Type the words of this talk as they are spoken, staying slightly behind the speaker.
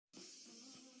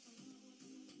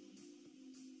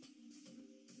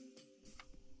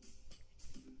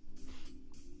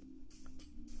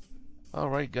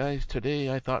Alright guys,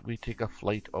 today I thought we'd take a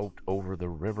flight out over the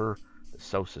river, the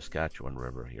South Saskatchewan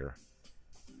River here.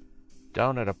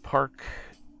 Down at a park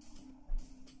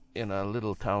in a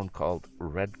little town called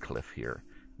Redcliffe here,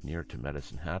 near to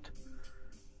Medicine Hat.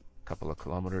 A couple of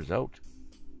kilometers out.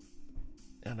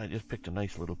 And I just picked a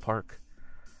nice little park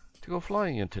to go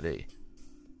flying in today.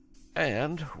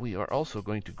 And we are also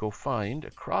going to go find,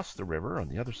 across the river on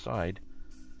the other side,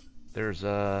 there's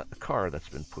a car that's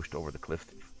been pushed over the cliff.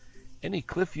 Any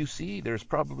cliff you see, there's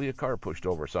probably a car pushed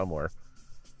over somewhere.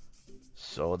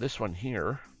 So this one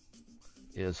here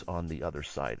is on the other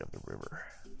side of the river.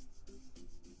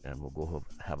 And we'll go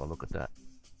have a look at that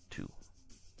too.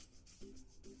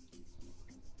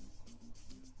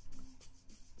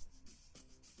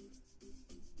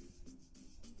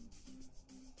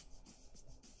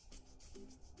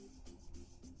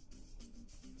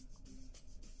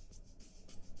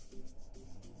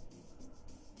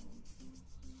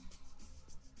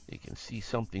 You can see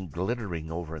something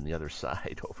glittering over on the other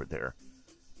side over there.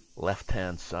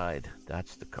 Left-hand side,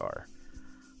 that's the car.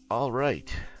 All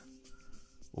right.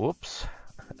 Whoops.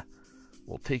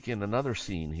 We'll take in another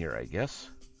scene here, I guess.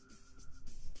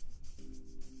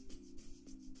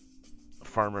 A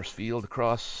farmer's field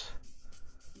across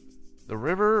the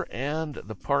river and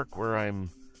the park where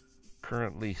I'm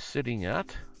currently sitting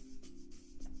at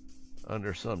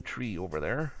under some tree over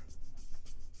there.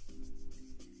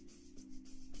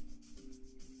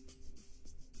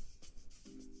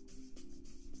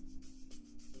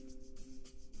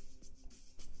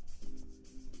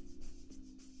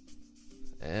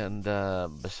 And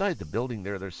beside the building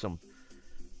there's some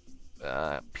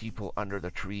people under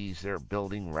the trees. They're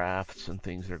building rafts and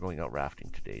things. They're going out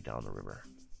rafting today down the river.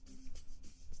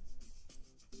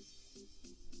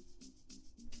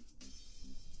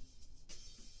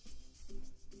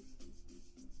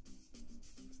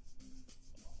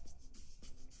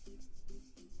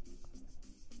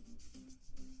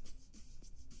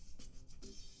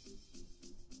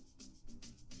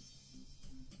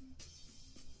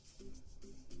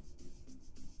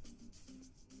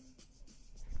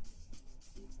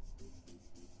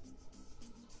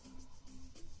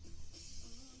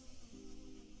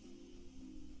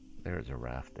 There's a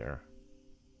raft there.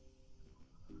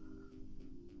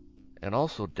 And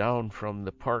also down from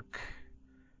the park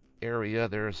area,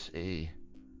 there's a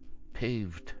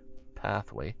paved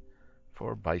pathway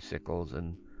for bicycles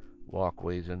and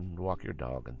walkways and walk your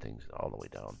dog and things all the way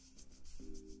down.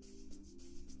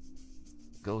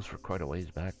 Goes for quite a ways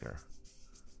back there.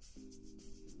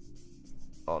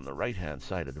 On the right-hand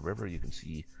side of the river, you can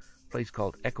see a place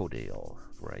called Eckodale,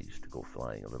 where I used to go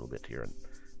flying a little bit here and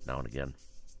now and again.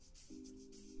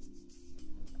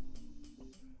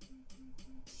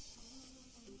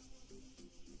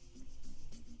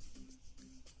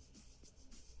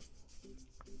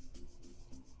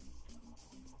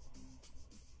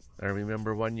 I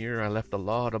remember one year I left a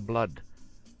lot of blood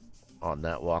on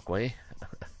that walkway.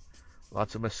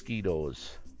 Lots of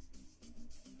mosquitoes.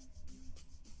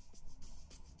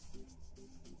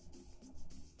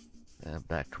 And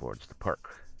back towards the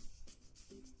park.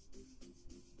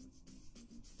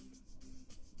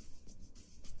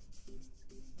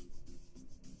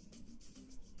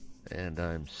 And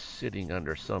I'm sitting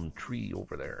under some tree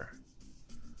over there.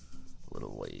 A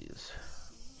little ways.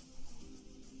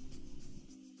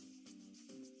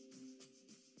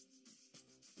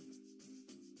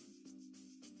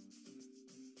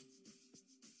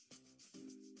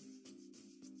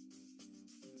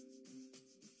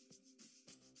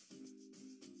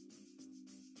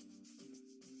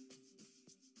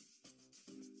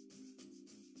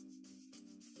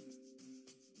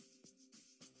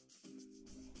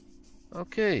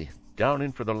 Okay, down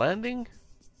in for the landing.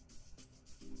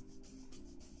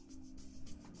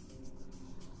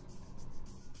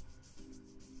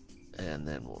 And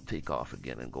then we'll take off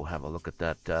again and go have a look at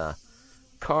that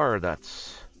car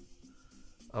that's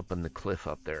up in the cliff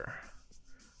up there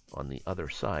on the other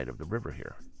side of the river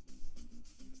here.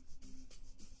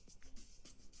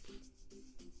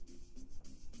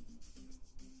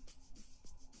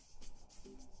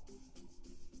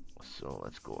 So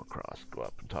let's go across, go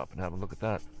up on top and have a look at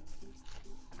that.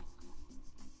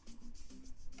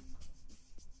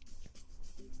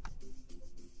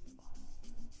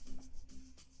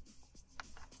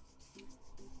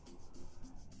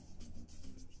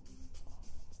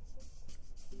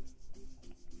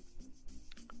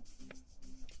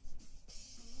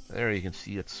 There you can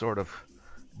see it's sort of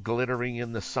glittering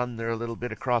in the sun there a little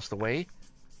bit across the way,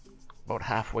 about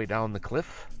halfway down the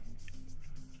cliff.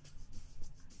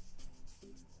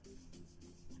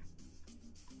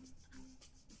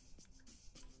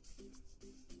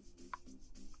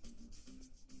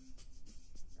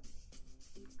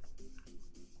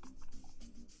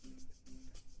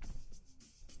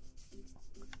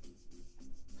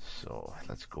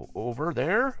 go over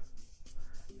there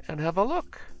and have a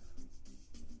look.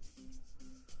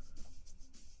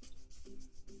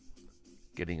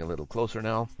 Getting a little closer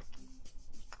now.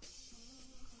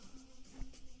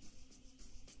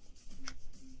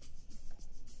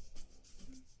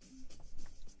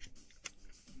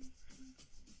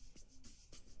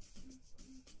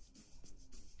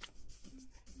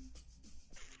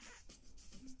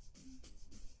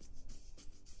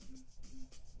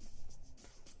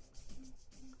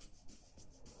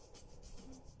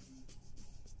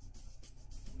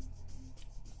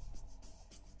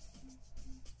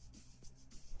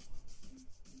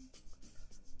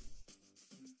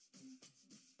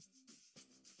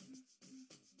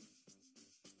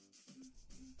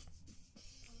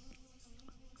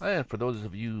 And for those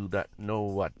of you that know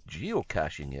what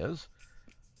geocaching is,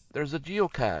 there's a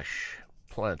geocache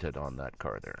planted on that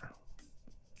car there.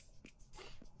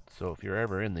 So if you're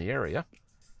ever in the area,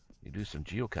 you do some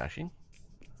geocaching,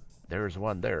 there's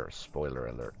one there, spoiler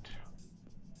alert.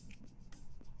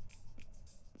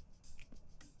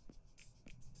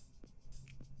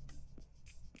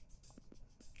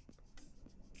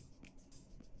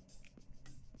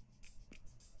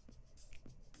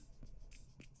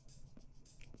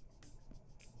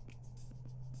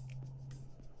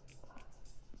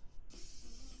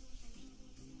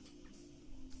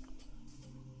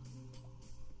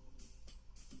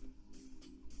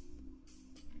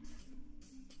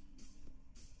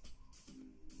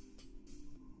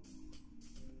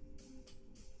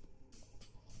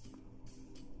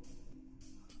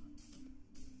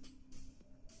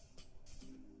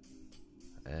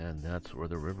 And that's where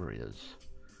the river is.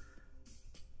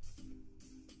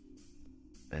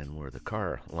 And where the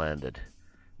car landed. In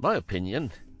my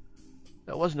opinion,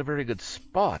 that wasn't a very good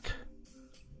spot.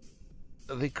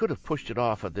 They could have pushed it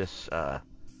off of this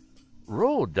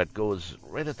road that goes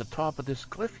right at the top of this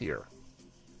cliff here.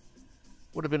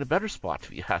 Would have been a better spot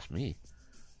if you ask me.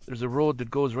 There's a road that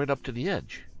goes right up to the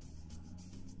edge.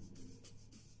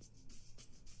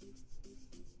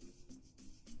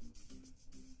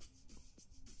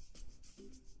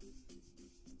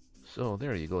 So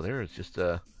there you go. There is just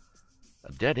a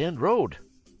dead-end road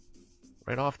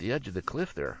right off the edge of the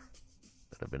cliff there.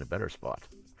 That'd have been a better spot.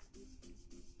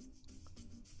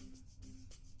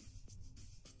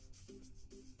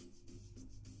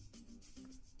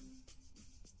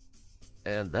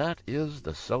 And that is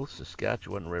the South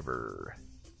Saskatchewan River.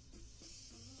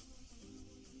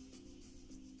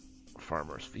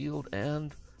 Farmer's Field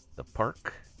and the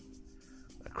park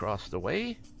across the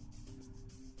way.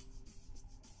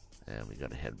 And we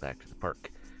gotta head back to the park.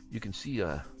 You can see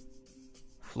a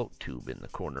float tube in the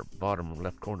corner, bottom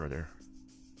left corner there.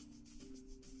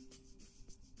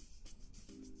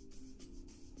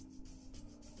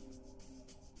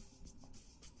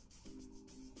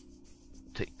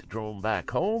 Take the drone back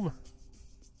home.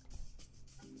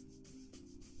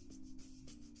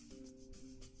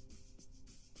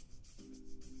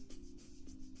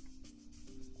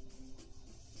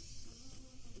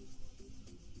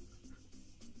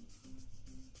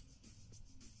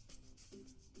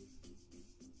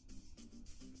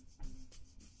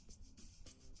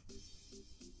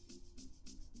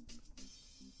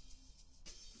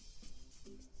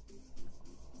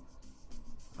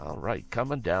 All right,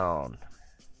 coming down.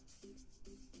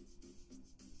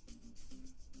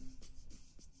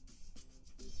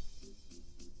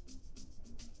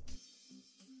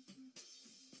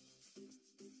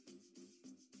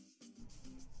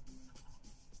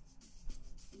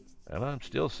 And I'm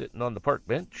still sitting on the park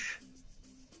bench,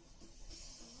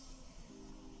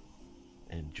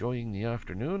 enjoying the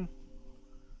afternoon.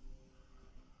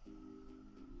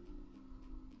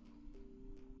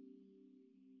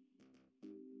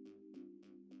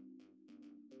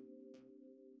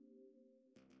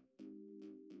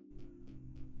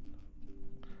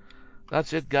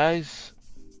 That's it, guys.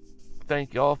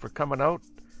 Thank you all for coming out,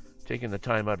 taking the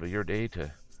time out of your day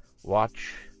to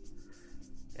watch,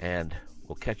 and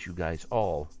we'll catch you guys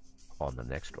all on the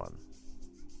next one.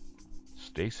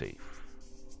 Stay safe.